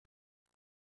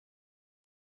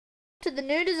To the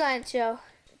new design show.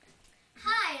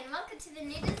 Hi, and welcome to the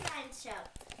new design show.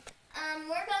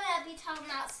 We're gonna be talking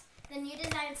about the new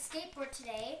design skateboard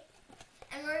today,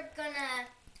 and we're gonna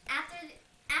after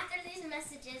these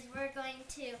messages, we're going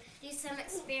to do some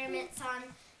experiments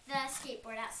on the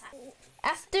skateboard outside.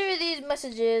 After these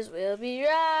messages, we'll be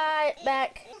right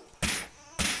back.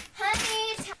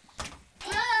 Honey,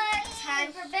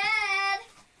 time for bed.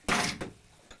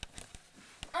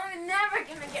 I'm never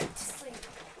gonna get to sleep.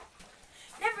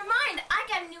 Never mind, I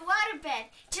got a new waterbed.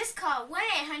 Just call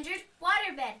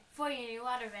 1-800-WATERBED for your new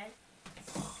waterbed.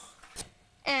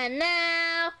 And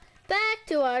now, back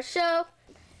to our show.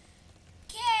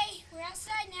 Okay, we're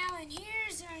outside now, and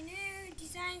here's our new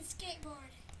design skateboard.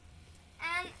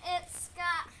 And it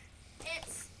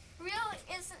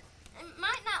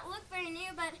might not look very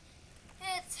new, but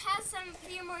it has some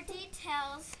few more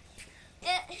details.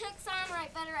 It hooks on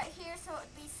better right here, so it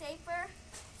would be safer.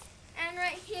 And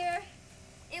right here,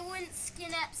 it wouldn't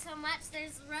skin up so much.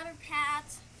 There's rubber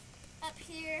pads up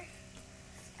here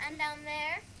and down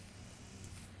there.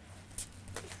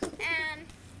 And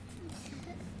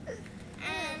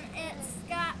it's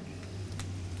got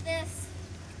this,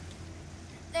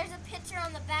 there's a picture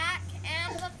on the back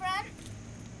and the front.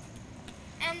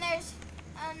 And there's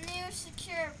a new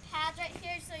secure pad right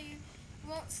here so you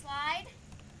won't slide.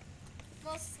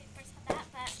 Most skateboards have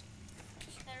that, but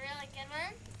they're a really good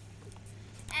one.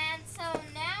 And so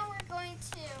now we're going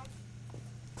to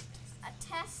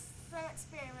test some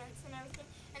experiments and everything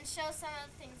and show some of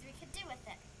the things we could do with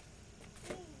it.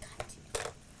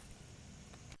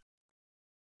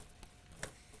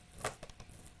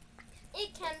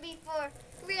 It can be for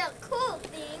real cool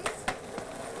things.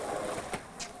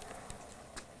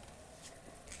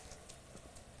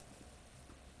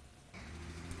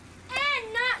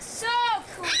 And not so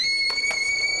cool.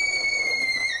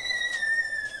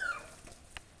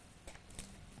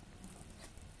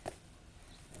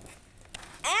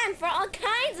 And for all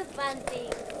kinds of fun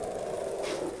things.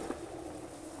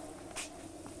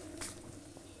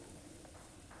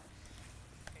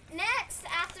 Next,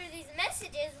 after these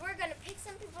messages, we're going to pick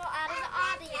some people out of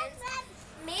the audience.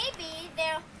 Maybe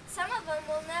some of them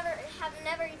will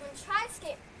never even tried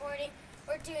skateboarding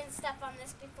or doing stuff on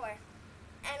this before.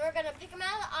 And we're going to pick them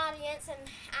out of the audience and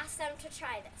ask them to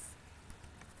try this.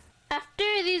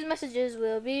 After these messages,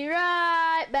 we'll be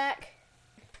right back.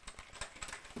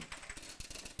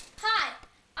 Hi,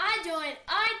 I joined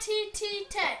ITT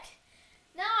Tech.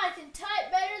 Now I can type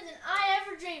better than I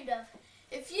ever dreamed of.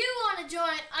 If you want to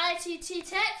join ITT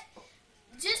Tech,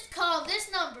 just call this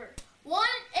number,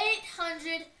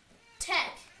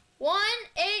 1-800-TECH.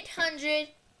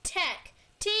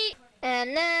 1-800-TECH.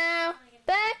 And now,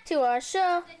 back to our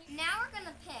show. Now we're going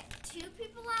to pick two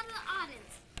people out of the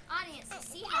audience to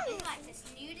see how they like this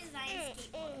new design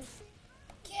skateboard.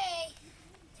 Okay,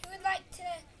 who would like to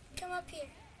come up here?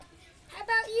 How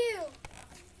about you?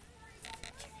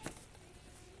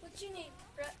 What's your name?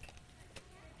 Brooke.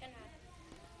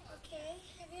 Okay,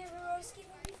 have you ever rode a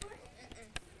skateboard before? Do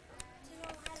you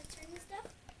know how to turn this stuff?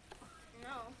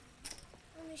 No.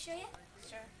 Want me to show you?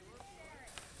 Sure.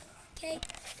 Okay,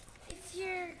 if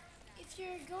you're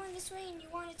going this way and you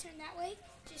want to turn that way,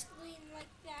 just lean like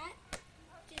that.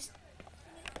 Just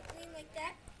lean like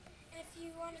that. And if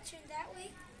you want to turn that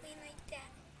way, lean like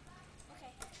that.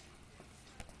 Okay.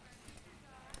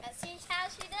 Let's see how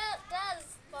she does,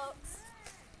 folks.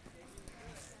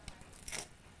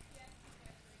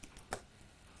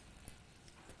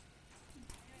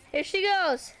 Here she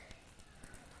goes.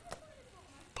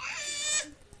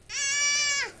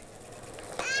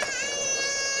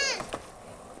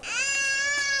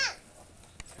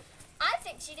 I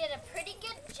think she did a pretty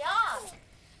good job.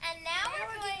 And now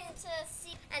we're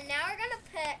going to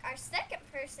pick our second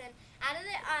person out of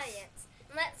the audience.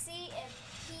 And let's see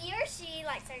if he or she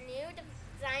likes our new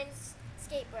design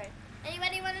skateboard.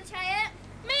 Anybody want to try it?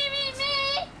 Me!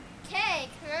 Okay,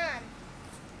 come on.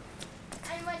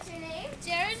 And what's your name?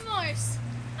 Jared Morse.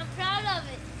 I'm proud of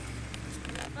it.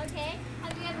 Okay.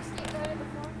 Have you ever skateboarded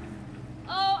before?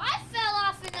 Oh, I fell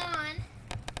off and on.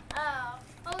 Oh.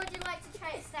 Well, would you like to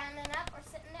try it standing up or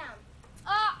sitting down?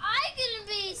 I'm going to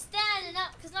be standing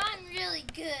up because I'm really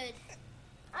good.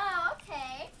 Oh,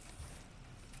 okay.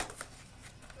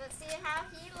 Let's see how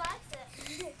he likes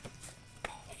it.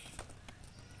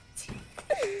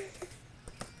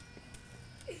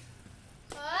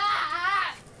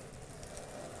 Ah!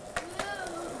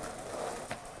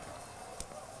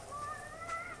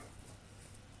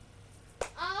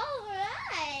 All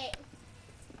right.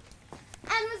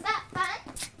 And was that fun?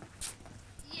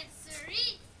 Yes,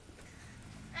 sirree.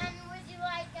 And would you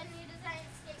like a new design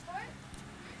skateboard?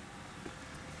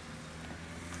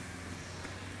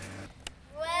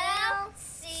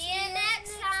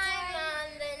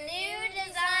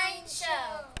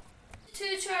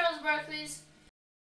 Berkeley's